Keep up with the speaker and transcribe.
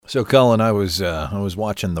So, Cullen, I was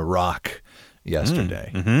watching The Rock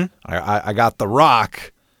yesterday. I got The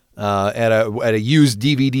Rock at a used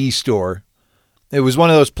DVD store. It was one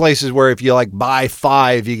of those places where if you buy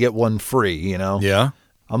 5, you get 1 free. Yeah.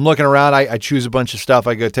 I'm looking around. I choose a bunch of stuff.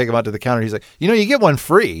 I go take him out to the counter. He's like, you get 1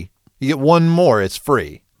 free. You get 1 more. It's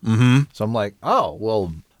free. So I'm like, oh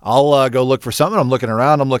well. I'll go look for something. I'm looking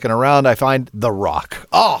around. I find The Rock.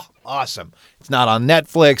 Oh, awesome. It's not on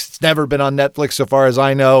Netflix. It's never been on Netflix so far as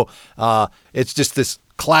I know. It's just this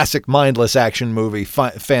classic mindless action movie.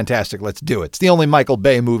 Fantastic. Let's do it. It's the only Michael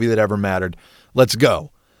Bay movie that ever mattered. Let's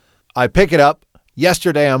go. I pick it up.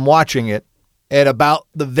 Yesterday, I'm watching it. At about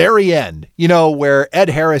the very end, where Ed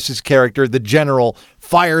Harris's character, the general,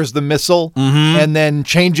 fires the missile and then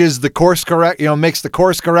changes the course makes the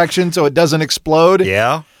course correction so it doesn't explode.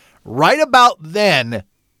 Yeah. Right about then,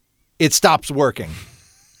 it stops working.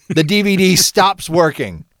 The DVD stops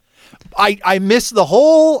working. I miss the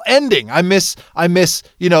whole ending. I miss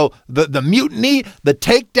the mutiny, the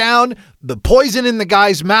takedown, the poison in the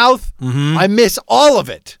guy's mouth. I miss all of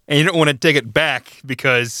it. And you don't want to take it back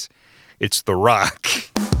because it's The Rock.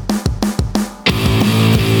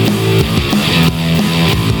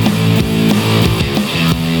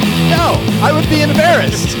 No, I would be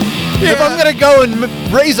embarrassed. Yeah. If I'm going to go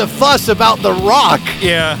and raise a fuss about The Rock.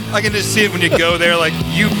 Yeah, I can just see it when you go there,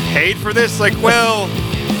 you paid for this? Well,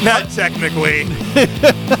 not technically.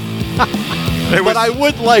 But I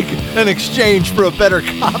would like an exchange for a better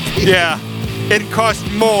copy. Yeah, it cost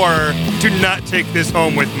more to not take this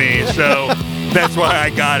home with me, so that's why I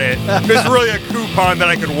got it. There's really a coupon that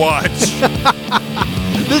I could watch.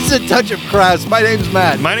 This is A Touch of Crass. My name's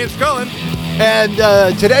Matt. My name's Cullen.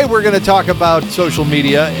 And today we're going to talk about social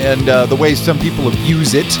media and the ways some people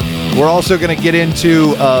abuse it. We're also going to get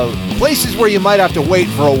into places where you might have to wait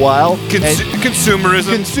for a while.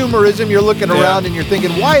 Consumerism. Consumerism. You're looking around and you're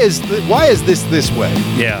thinking, why is this way?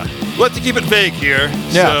 Yeah. We'll have to keep it vague here,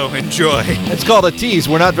 so enjoy. It's called a tease.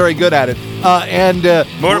 We're not very good at it.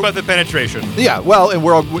 More about the penetration. Yeah, well,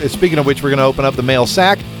 and speaking of which, we're going to open up the mail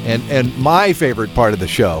sack. And my favorite part of the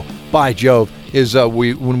show, by Jove, is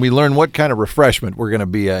when we learn what kind of refreshment we're going to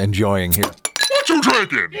be enjoying here. What you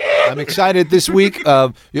drinking? I'm excited this week.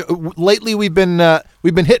 Lately, we've been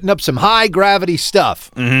hitting up some high gravity stuff.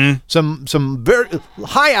 Some very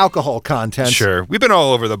high alcohol content. Sure, we've been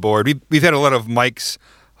all over the board. We've had a lot of Mike's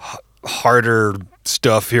harder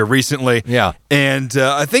stuff here recently. Yeah, and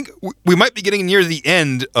I think we might be getting near the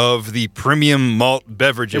end of the premium malt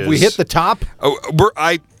beverages. If we hit the top,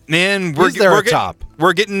 top?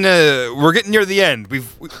 We're getting near the end.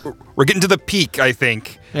 We're getting to the peak, I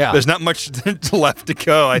think. Yeah. There's not much left to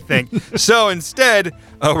go, I think. So instead,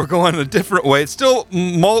 we're going a different way. It's still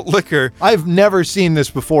malt liquor. I've never seen this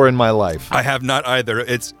before in my life. I have not either.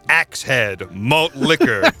 It's Axe Head malt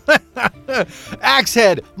liquor. Axe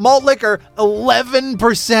Head malt liquor,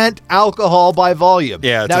 11% alcohol by volume.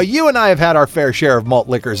 Yeah. Now, you and I have had our fair share of malt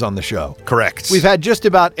liquors on the show. Correct. We've had just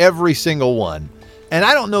about every single one. And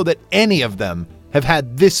I don't know that any of them have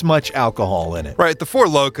had this much alcohol in it. Right, the Four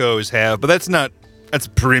Locos have, but that's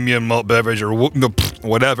premium malt beverage or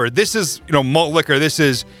whatever. This is, malt liquor. This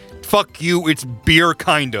is, fuck you, it's beer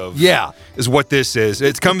kind of. Yeah. Is what this is.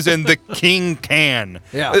 It comes in the King can.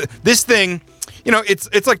 Yeah. This thing,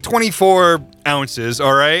 it's like 24 ounces,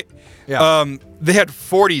 all right? Yeah. They had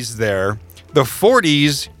 40s there. The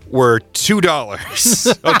 40s were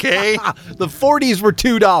 $2, okay? The 40s were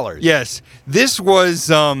 $2. Yes. This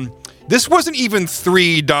wasn't even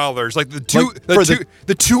 $3. Like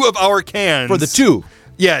the two of our cans. For the two.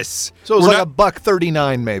 Yes. So it was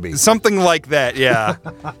 $1.39 maybe. Something like that, yeah.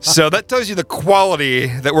 So that tells you the quality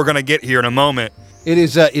that we're going to get here in a moment. It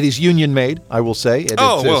is union made, I will say.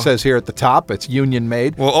 It says here at the top, it's union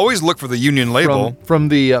made. Well, always look for the union label. From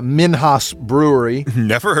the Minhas Brewery.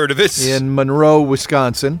 Never heard of it. In Monroe,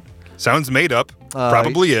 Wisconsin. Sounds made up.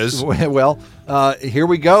 Probably is. Well, here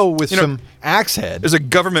we go with some Axe Head. There's a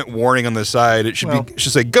government warning on the side. It should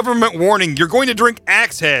say, government warning, you're going to drink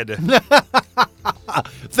Axe Head.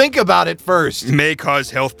 Think about it first. It may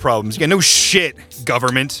cause health problems. Yeah, no shit,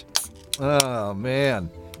 government. Oh,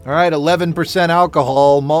 man. All right, 11%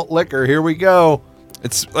 alcohol, malt liquor. Here we go.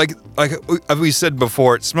 It's like we said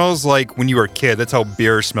before, it smells like when you were a kid. That's how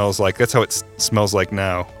beer smells like. That's how it smells like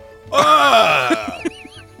now. Oh!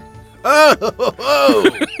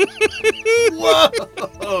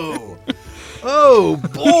 Whoa! Oh,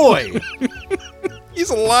 boy. He's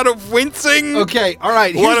a lot of wincing. Okay, all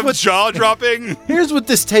right. A lot of jaw dropping. Here's what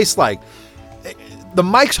this tastes like. the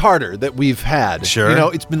Mike's Harder that we've had,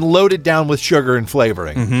 Sure. it's been loaded down with sugar and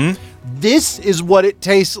flavoring. Mm-hmm. This is what it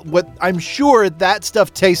tastes, what I'm sure that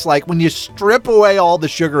stuff tastes like when you strip away all the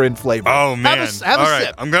sugar and flavor. Oh, man. Have All a right.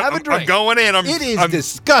 sip. I'm have a drink. I'm going in. It is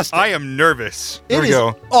disgusting. I am nervous. It Here we is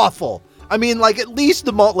go. awful. I mean, like, at least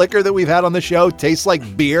the malt liquor that we've had on the show tastes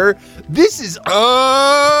like beer. This is... isn't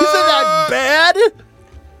that bad?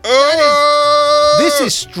 This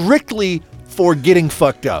is strictly for getting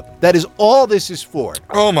fucked up. That is all this is for.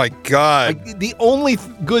 Oh, my God. Like, the only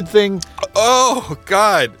good thing Oh,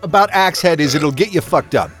 God. about Axe Head is it'll get you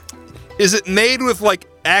fucked up. Is it made with, like,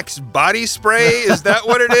 Axe body spray? Is that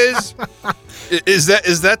what it is? Is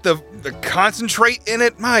that the concentrate in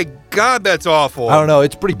it? My God, that's awful. I don't know.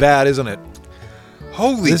 It's pretty bad, isn't it?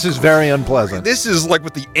 Holy This is very unpleasant. This is like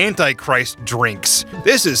what the Antichrist drinks.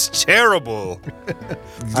 This is terrible.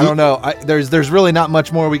 I don't know. There's really not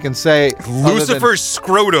much more we can say. Lucifer's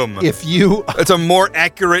scrotum. If you... It's a more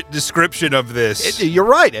accurate description of this. You're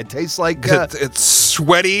right. It tastes like... It's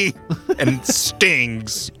sweaty and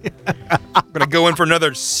stings. I'm going to go in for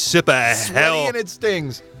another sip of hell. and it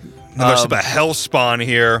stings. Another sip of hell spawn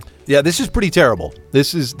here. Yeah, this is pretty terrible.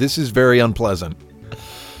 This is very unpleasant.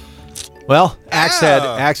 Well, Axe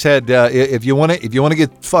Head. If you want to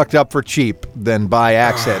get fucked up for cheap, then buy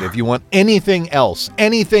Axe Head. If you want anything else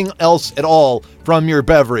at all from your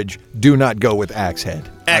beverage, do not go with Axe Head.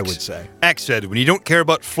 I would say Axe Head. When you don't care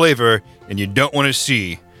about flavor and you don't want to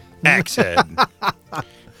see, Axe Head.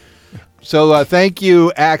 So thank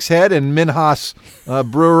you, Axe Head and Minhas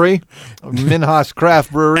Brewery, Minhas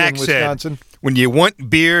Craft Brewery Axe in Wisconsin. Head. When you want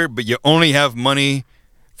beer but you only have money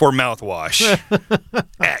for mouthwash.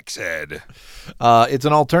 Axe Head. It's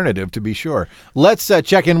an alternative, to be sure. Let's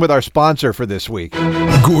check in with our sponsor for this week.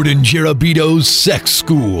 Gordon Jerabito's Sex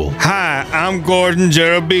School. Hi, I'm Gordon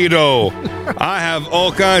Jerabito. I have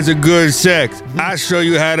all kinds of good sex. I show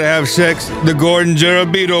you how to have sex the Gordon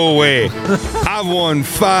Jerabito way. I've won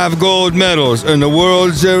 5 gold medals in the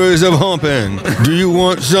World Series of Humping. Do you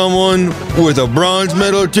want someone with a bronze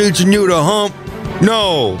medal teaching you to hump?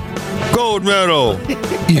 No. Gold medal.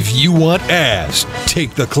 If you want ass,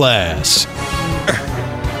 take the class.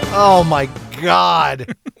 Oh, my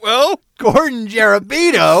God. Well, Gordon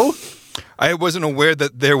Jerabito. I wasn't aware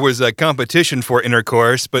that there was a competition for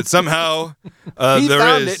intercourse, but somehow He there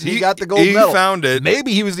found is. it. He got the gold medal. He found it.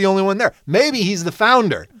 Maybe he was the only one there. Maybe he's the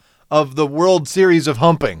founder of the World Series of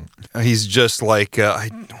Humping. He's just like,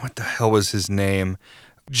 what the hell was his name?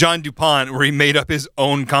 John DuPont, where he made up his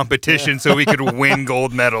own competition so he could win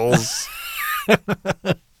gold medals.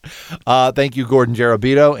 Thank you, Gordon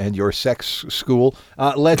Jerabito, and your sex school.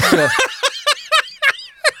 Let's...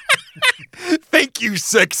 Thank you,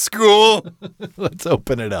 sex school. Let's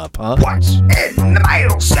open it up, huh? What's in the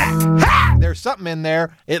mail sack? Ha! There's something in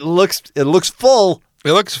there. It looks full.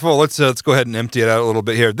 It looks full. Let's go ahead and empty it out a little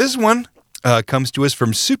bit here. This one comes to us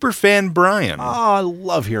from Superfan Brian. Oh, I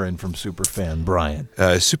love hearing from Superfan Brian.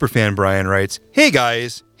 Superfan Brian writes, "Hey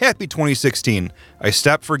guys, happy 2016. I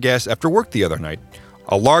stopped for gas after work the other night.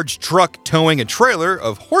 A large truck towing a trailer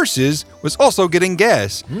of horses was also getting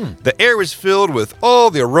gas. The air was filled with all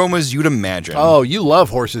the aromas you'd imagine." Oh, you love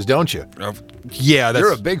horses, don't you? Yeah, that's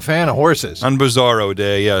You're a big fan of horses. on Bizarro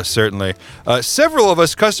Day, yeah, certainly. Several of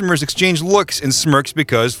us customers exchanged looks and smirks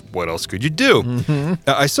because what else could you do?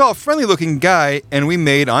 I saw a friendly-looking guy, and we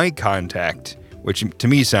made eye contact, which to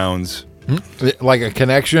me sounds Like a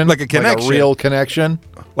connection? Like a connection. Like a real connection?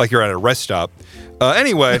 like you're at a rest stop.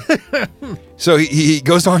 Anyway, so he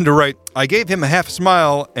goes on to write, "I gave him a half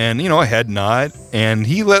smile and, a head nod, and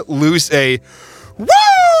he let loose a, woo!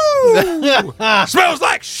 Smells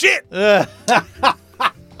like shit!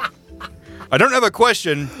 I don't have a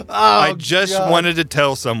question. I just wanted to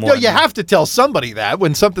tell someone." You have to tell somebody that.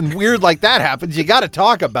 When something weird like that happens, you got to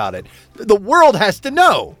talk about it. The world has to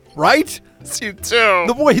know, right? You too.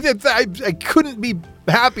 The way that I couldn't be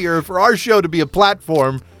happier for our show to be a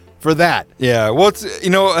platform for that. Yeah, well, it's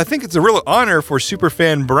I think it's a real honor for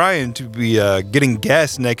Superfan Brian to be getting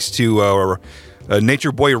gas next to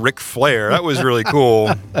Nature Boy Ric Flair. That was really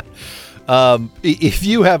cool. If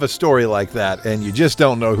you have a story like that and you just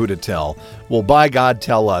don't know who to tell, well, by God,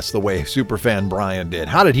 tell us the way Superfan Brian did.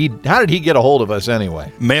 How did he get a hold of us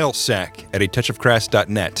anyway?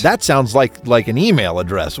 Mailsack@atouchofcrass.net. That sounds like an email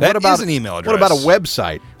address. That is an email address. What about a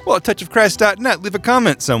website? Well, at touchofcrass.net, leave a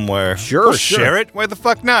comment somewhere. Sure, We'll sure. share it. Why the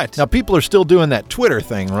fuck not? Now, people are still doing that Twitter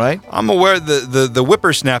thing, right? I'm aware the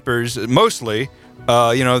whippersnappers, mostly,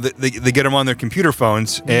 they get them on their computer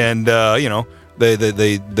phones and,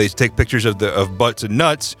 they take pictures of butts and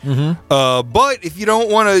nuts. But if you don't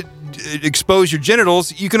want to expose your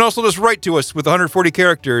genitals, you can also just write to us with 140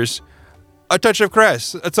 characters A Touch of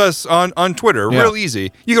Crass. That's us on Twitter. Yeah. Real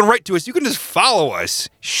easy. You can write to us. You can just follow us.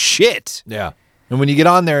 Shit. Yeah. And when you get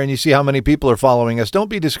on there and you see how many people are following us, don't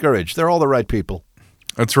be discouraged. They're all the right people.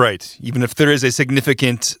 That's right. Even if there is a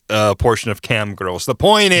significant portion of cam girls. The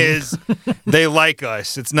point is they like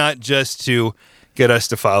us. It's not just to get us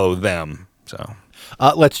to follow them. So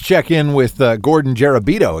let's check in with Gordon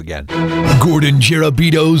Jarabito again. Gordon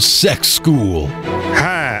Jarabito's Sex School.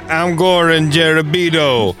 Hi, I'm Gordon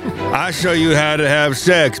Jarabito. I show you how to have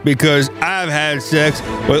sex because I've had sex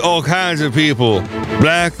with all kinds of people.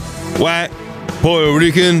 Black, white, Puerto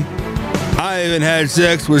Rican. I even had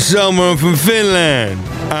sex with someone from Finland.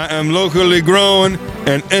 I am locally grown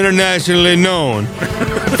and internationally known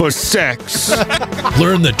for sex.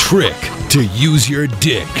 Learn the trick to use your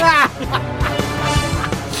dick.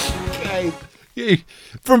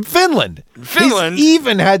 From Finland. Finland? He's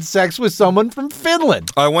even had sex with someone from Finland.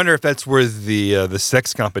 I wonder if that's where the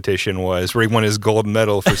sex competition was, where he won his gold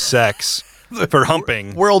medal for sex, for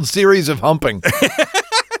humping. World Series of Humping.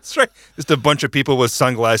 That's right. Just a bunch of people with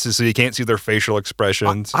sunglasses so you can't see their facial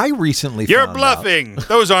expressions. I recently You're found bluffing.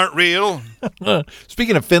 Those aren't real.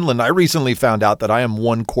 Speaking of Finland, I recently found out that I am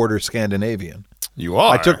 1/4 Scandinavian. You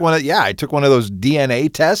are. I took one of those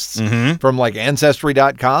DNA tests from like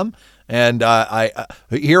Ancestry.com. And I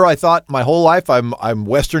thought my whole life I'm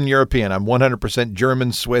Western European. I'm 100%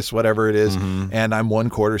 German, Swiss, whatever it is, and I'm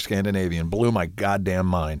 1/4 Scandinavian. Blew my goddamn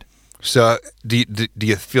mind. So, do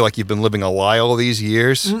you feel like you've been living a lie all these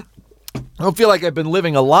years? I don't feel like I've been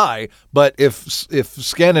living a lie, but if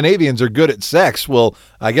Scandinavians are good at sex, well,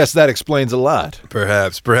 I guess that explains a lot.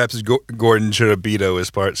 Perhaps Gordon Jarabito is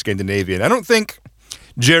part Scandinavian. I don't think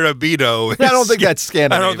Jarabito. I don't think that's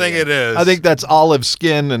Scandinavian. I don't think it is. I think that's olive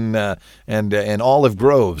skin and olive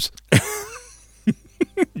groves.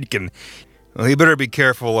 You better be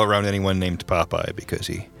careful around anyone named Popeye because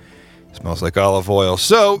he smells like olive oil.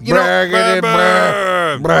 So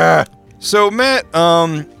So Matt,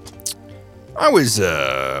 I was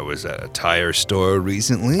at a tire store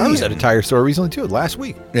recently. I was at a tire store recently too, last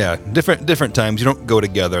week. Yeah, different times. You don't go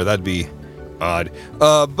together. That'd be odd.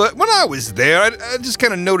 But when I was there, I just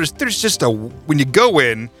kind of noticed when you go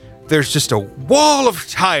in, there's just a wall of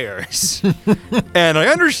tires. And I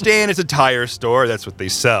understand it's a tire store. That's what they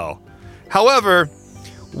sell. However,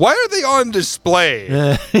 why are they on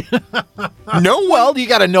display? Well, you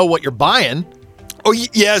got to know what you're buying. Oh,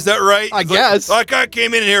 yeah, is that right? I guess. Like I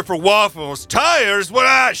came in here for waffles. Tires?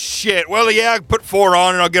 What? Shit. Well, yeah, I put 4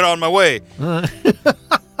 on and I'll get on my way.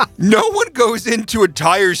 No one goes into a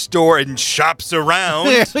tire store and shops around.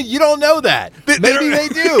 You don't know that. Maybe they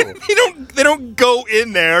do. They don't go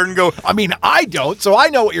in there and go. I mean, I don't, so I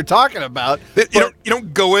know what you're talking about. You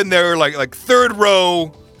don't go in there like third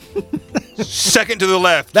row, second to the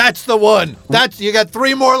left. That's the one. You got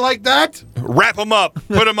 3 more like that? Wrap them up.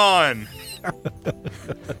 Put them on.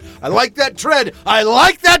 I like that tread.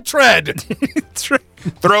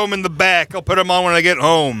 Throw them in the back. I'll put them on when I get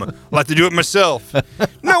home. I'll have to do it myself.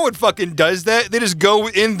 No one fucking does that. They just go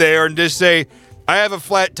in there and just say, I have a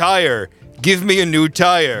flat tire. Give me a new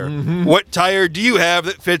tire. What tire do you have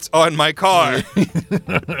that fits on my car?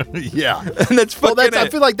 Yeah. And that's fucking I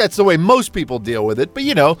feel like that's the way most people deal with it. But,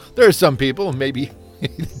 there are some people, maybe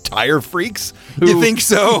tire freaks. You think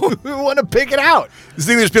so? Who want to pick it out. You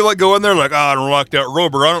see these people that go in there like, I don't like that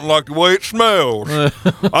rubber. I don't like the way it smells. I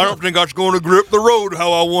don't think that's going to grip the road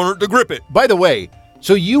how I want it to grip it. By the way,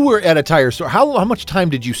 so you were at a tire store. How much time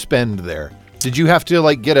did you spend there? Did you have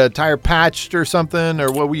to get a tire patched or something,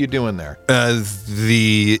 or what were you doing there?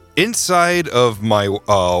 The inside of my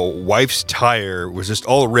wife's tire was just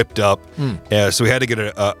all ripped up, so we had to get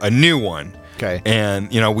a new one. Okay.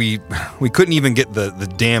 And we couldn't even get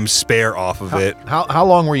the damn spare off of it. How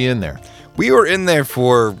long were you in there? We were in there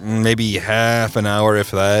for maybe half an hour,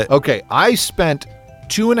 if that. Okay, I spent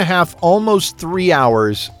 2.5, almost 3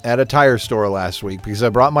 hours at a tire store last week because I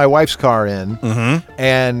brought my wife's car in,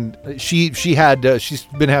 and she's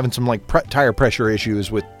been having some tire pressure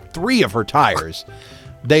issues with 3 of her tires.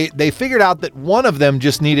 They figured out that one of them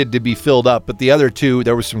just needed to be filled up, but the other 2,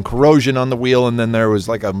 there was some corrosion on the wheel, and then there was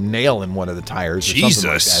like a nail in one of the tires. Or Jesus.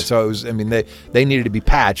 something like that. So it was, they needed to be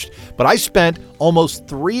patched. But I spent almost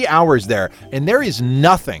 3 hours there, and there is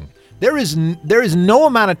nothing. There is no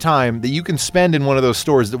amount of time that you can spend in one of those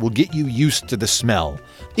stores that will get you used to the smell.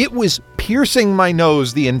 It was piercing my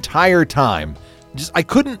nose the entire time. I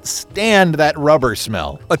couldn't stand that rubber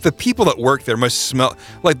smell. Like the people that work there must smell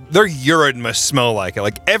like their urine must smell like it.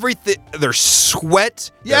 Like everything, their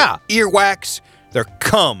sweat, Yeah, their earwax, their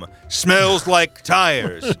cum smells like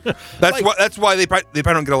tires. That's why they probably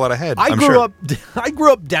don't get a lot of head. I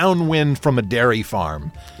grew up downwind from a dairy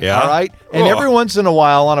farm. Yeah. All right. And every once in a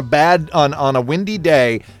while, on a windy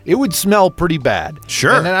day, it would smell pretty bad.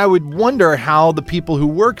 Sure. And then I would wonder how the people who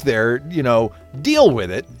work there, deal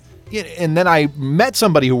with it. And then I met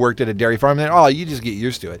somebody who worked at a dairy farm, and you just get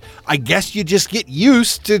used to it. I guess you just get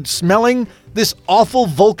used to smelling this awful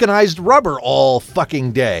vulcanized rubber all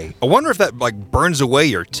fucking day. I wonder if that burns away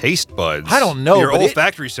your taste buds. I don't know. Your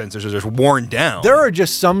olfactory sensors are just worn down. There are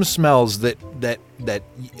just some smells that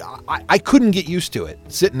I couldn't get used to it.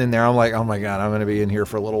 Sitting in there, I'm like, oh my God, I'm going to be in here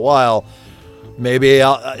for a little while. Maybe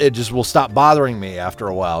it just will stop bothering me after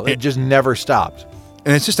a while. It just never stopped.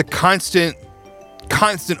 And it's just a constant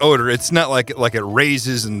odor. It's not like it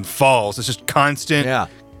raises and falls. It's just constant. Yeah.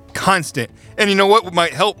 Constant. And you know what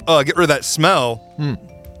might help get rid of that smell?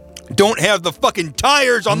 Don't have the fucking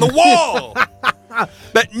tires on the wall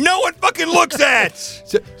that no one fucking looks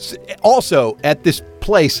at. Also, at this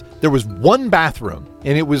place, there was one bathroom,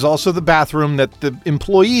 and it was also the bathroom that the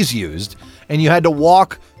employees used, and you had to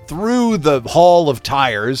walk through the hall of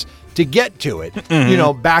tires to get to it,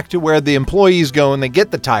 back to where the employees go and they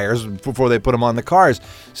get the tires before they put them on the cars.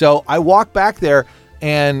 So I walked back there,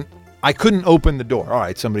 and I couldn't open the door. All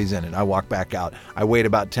right, somebody's in it. I walk back out. I wait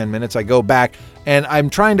about 10 minutes. I go back, and I'm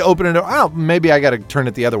trying to open it. Maybe I got to turn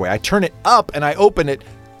it the other way. I turn it up, and I open it.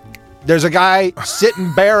 There's a guy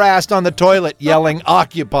sitting bare-assed on the toilet yelling,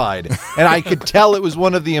 occupied. And I could tell it was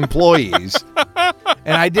one of the employees.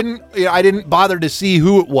 And I didn't bother to see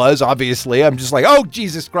who it was, obviously. I'm just like, oh,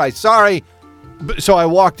 Jesus Christ, sorry. So I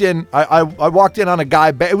walked in. I walked in on a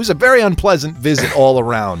guy. It was a very unpleasant visit all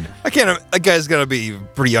around. That guy's got to be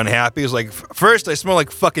pretty unhappy. He's like, first I smell like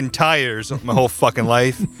fucking tires my whole fucking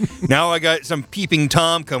life. Now I got some peeping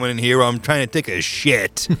Tom coming in here while I'm trying to take a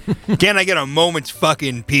shit. Can't I get a moment's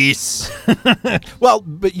fucking peace? Well,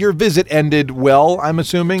 but your visit ended well, I'm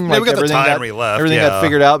assuming. Yeah, we got the time we left. Everything got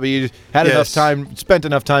figured out, but you had spent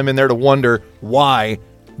enough time in there to wonder why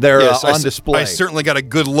they're on display. I certainly got a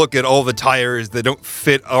good look at all the tires that don't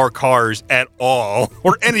fit our cars at all,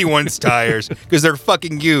 or anyone's tires, because they're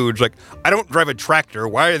fucking huge. Like, I don't drive a tractor.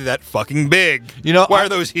 Why are they that fucking big? Why are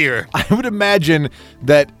those here? I would imagine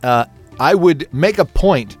that I would make a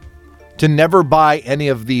point to never buy any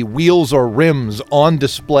of the wheels or rims on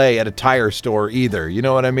display at a tire store either. You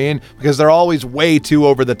know what I mean? Because they're always way too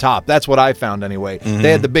over the top. That's what I found anyway. Mm-hmm.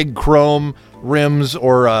 They had the big chrome rims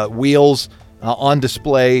or wheels on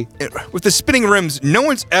display. With the spinning rims, no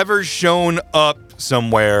one's ever shown up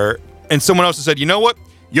somewhere and someone else has said, you know what?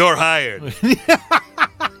 You're hired.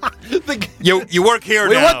 You work here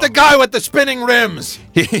now. We want the guy with the spinning rims.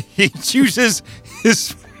 He chooses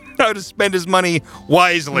how to spend his money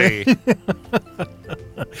wisely.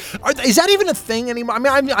 Is that even a thing anymore?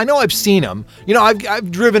 I mean, I know I've seen them.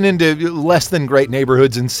 I've driven into less than great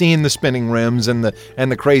neighborhoods and seen the spinning rims and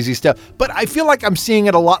the crazy stuff. But I feel like I'm seeing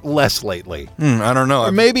it a lot less lately. I don't know.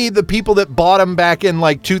 Or maybe the people that bought them back in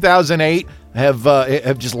 2008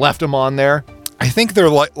 have just left them on there. I think they're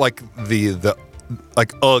like the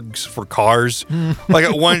Uggs for cars. Like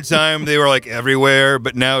at one time they were everywhere,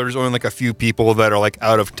 but now there's only a few people that are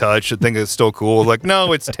out of touch that think it's still cool.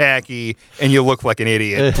 No, it's tacky and you look like an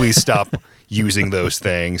idiot. Please stop using those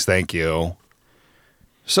things. Thank you.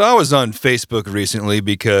 So I was on Facebook recently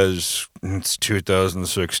because it's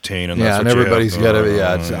 2016 and that's and everybody's got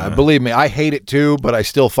to believe me, I hate it too, but I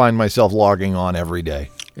still find myself logging on every day.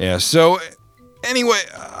 Yeah, so anyway,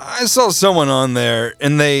 I saw someone on there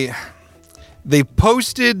and they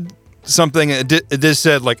posted something. It just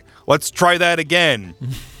said, let's try that again.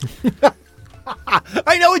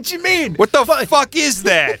 I know what you mean. What the fuck is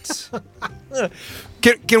that?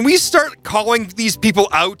 Can we start calling these people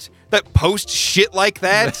out that post shit like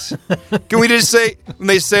that? Can we just say, when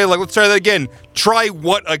they say, let's try that again, try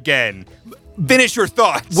what again? Finish your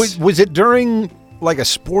thoughts. Was it during a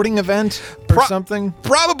sporting event or something?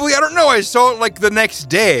 Probably. I don't know. I saw it the next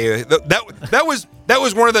day. That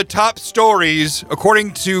was one of the top stories,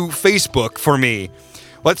 according to Facebook, for me.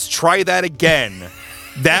 Let's try that again.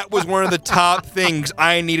 That was one of the top things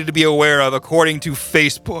I needed to be aware of, according to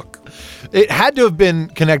Facebook. It had to have been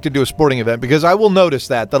connected to a sporting event, because I will notice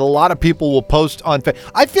that a lot of people will post on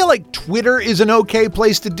Facebook. I feel like Twitter is an okay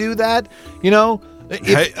place to do that,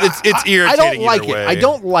 It's irritating. I don't like it. I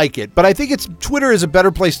don't like it, but I think Twitter is a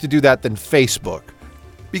better place to do that than Facebook,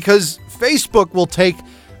 because Facebook will take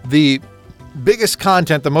the biggest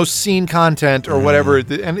content, the most seen content or whatever,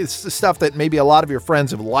 and it's the stuff that maybe a lot of your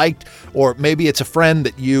friends have liked, or maybe it's a friend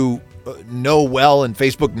that you know well, and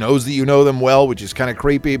Facebook knows that you know them well, which is kind of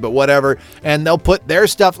creepy, but whatever. And they'll put their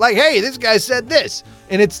stuff like, hey, this guy said this.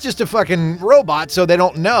 And it's just a fucking robot, so they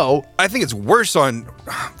don't know. I think it's worse on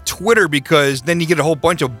Twitter because then you get a whole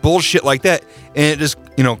bunch of bullshit like that, and it just,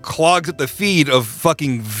 clogs up the feed of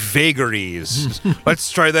fucking vagaries.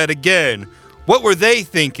 Let's try that again. What were they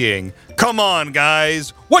thinking? Come on,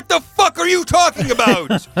 guys. What the fuck are you talking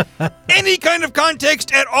about? Any kind of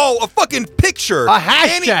context at all. A fucking picture. A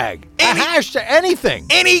hashtag. A hashtag. Anything.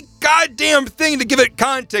 Any goddamn thing to give it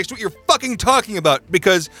context, what you're fucking talking about.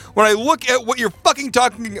 Because when I look at what you're fucking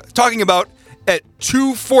talking about at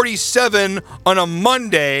 2:47 on a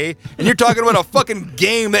Monday, and you're talking about a fucking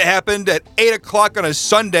game that happened at 8 o'clock on a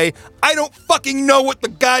Sunday, I don't fucking know what the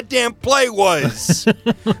goddamn play was.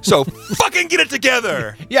 So fucking get it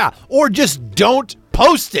together. Yeah, or just don't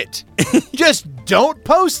post it. Just don't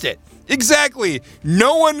post it. Exactly.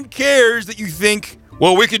 No one cares that you think,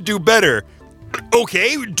 well, we could do better.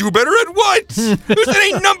 Okay, do better at what? There's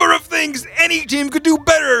any number of things any team could do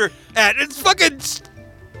better at. It's fucking...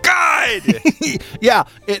 God! Yeah,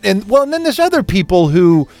 and then there's other people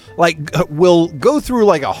who will go through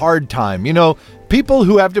like a hard time, people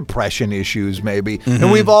who have depression issues maybe,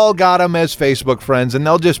 and we've all got them as Facebook friends, and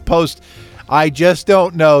they'll just post, I just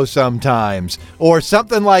don't know sometimes, or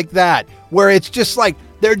something like that, where it's just like,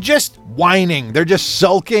 they're just whining, they're just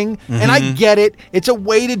sulking, and I get it, it's a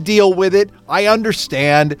way to deal with it, I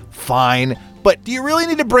understand, fine, but do you really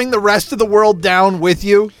need to bring the rest of the world down with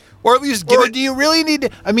you? Or at least do you really need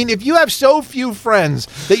to? I mean, if you have so few friends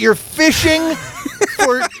that you're fishing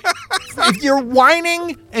for, if you're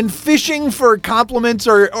whining and fishing for compliments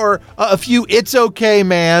or a few it's okay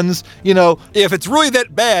mans, If it's really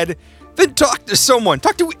that bad, then talk to someone.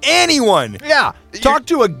 Talk to anyone. Yeah, talk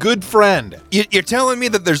to a good friend. You're telling me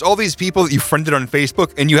that there's all these people that you friended on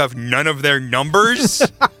Facebook and you have none of their numbers?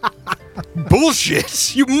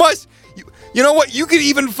 Bullshit. You must... You know what? You could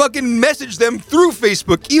even fucking message them through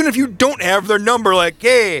Facebook, even if you don't have their number. Like,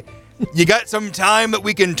 hey, you got some time that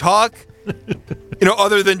we can talk?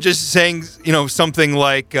 Other than just saying, something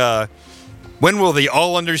like, when will they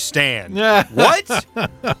all understand? What?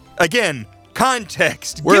 Again,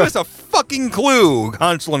 context. Give us a fucking clue,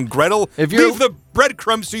 Hansel and Gretel. Leave the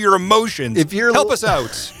breadcrumbs to your emotions. Help us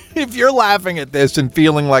out. If you're laughing at this and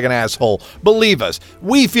feeling like an asshole, believe us,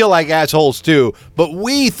 we feel like assholes too, but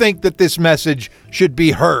we think that this message should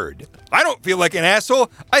be heard. I don't feel like an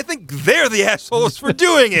asshole. I think they're the assholes for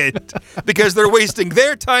doing it because they're wasting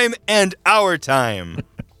their time and our time.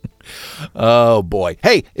 Oh, boy.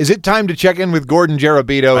 Hey, is it time to check in with Gordon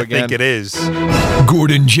Jarabito again? I think it is.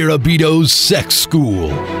 Gordon Jarabito's Sex School.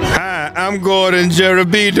 Hi, I'm Gordon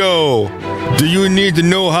Jarabito. Do you need to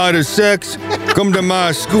know how to sex? Come to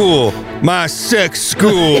my school, my sex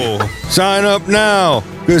school. Sign up now,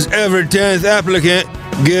 because every 10th applicant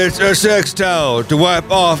gets a sex towel to wipe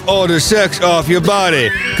off all the sex off your body,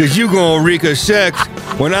 because you gonna reek of sex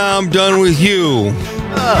when I'm done with you.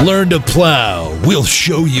 Learn to plow. We'll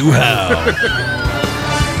show you how.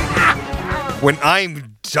 When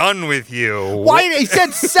I'm done with you. Why? He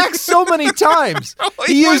said sex so many times.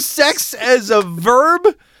 He used sex as a verb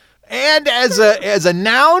and as a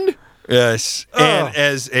noun. Yes, and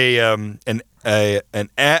as an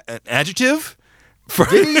adjective.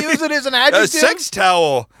 Did he use it as an adjective? A sex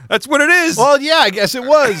towel. That's what it is. Well, yeah, I guess it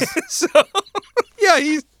was. So,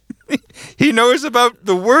 yeah, he knows about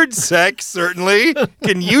the word sex, certainly.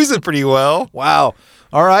 Can use it pretty well. Wow.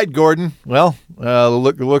 All right, Gordon. Well,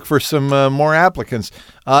 look for some more applicants.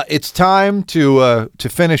 It's time to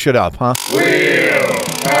finish it up, huh? Wheel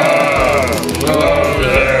of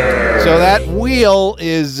Closer. So that wheel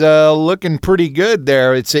is looking pretty good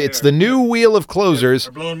there. It's the new wheel of closers.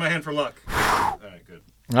 I'm blowing my hand for luck. All right, good.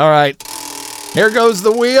 All right. Here goes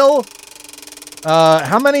the wheel.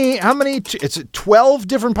 How many? It's 12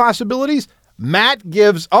 different possibilities. Matt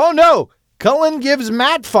gives... Oh, no. Cullen gives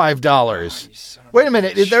Matt $5. Wait a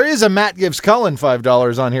minute. There is a Matt gives Cullen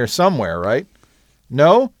 $5 on here somewhere, right?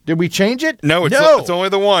 No? Did we change it? No, it's only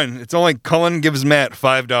the one. It's only Cullen gives Matt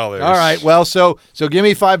 $5. All right. Well, so give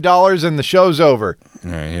me $5 and the show's over.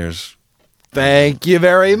 All right, here's... Thank you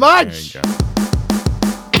very much. There you go.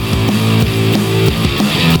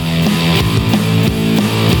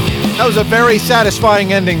 That was a very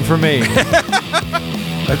satisfying ending for me.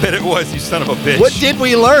 I bet it was, you son of a bitch. What did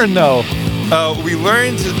we learn, though? We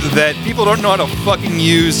learned that people don't know how to fucking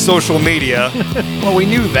use social media. Well, we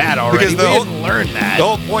knew that already. Because we didn't learn that. The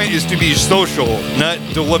whole point is to be social, not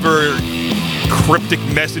deliver cryptic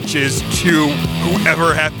messages to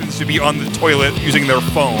whoever happens to be on the toilet using their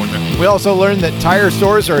phone. We also learned that tire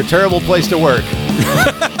stores are a terrible place to work.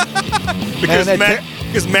 Because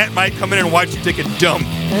Because Matt might come in and watch you take a dump.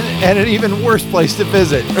 And an even worse place to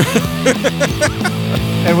visit.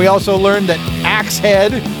 And we also learned that Axe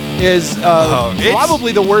Head is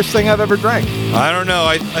probably the worst thing I've ever drank. I don't know.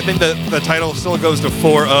 I think that the title still goes to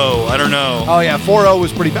 4-0. I don't know. Oh, yeah, 4-0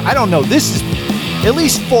 was pretty bad. I don't know. This is at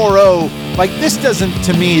least 4-0. Like, this doesn't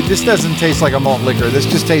taste like a malt liquor. This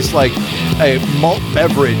just tastes like a malt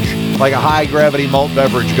beverage, like a high-gravity malt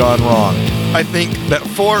beverage gone wrong. I think that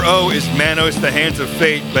 4-0 is Manos, the Hands of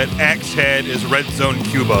Fate, but Axe Head is Red Zone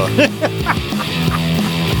Cuba.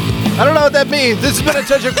 I don't know what that means. This has been A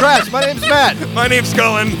Touch of Crass. My name's Matt. My name's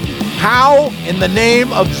Cullen. How, in the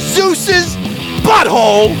name of Zeus's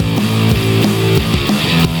butthole,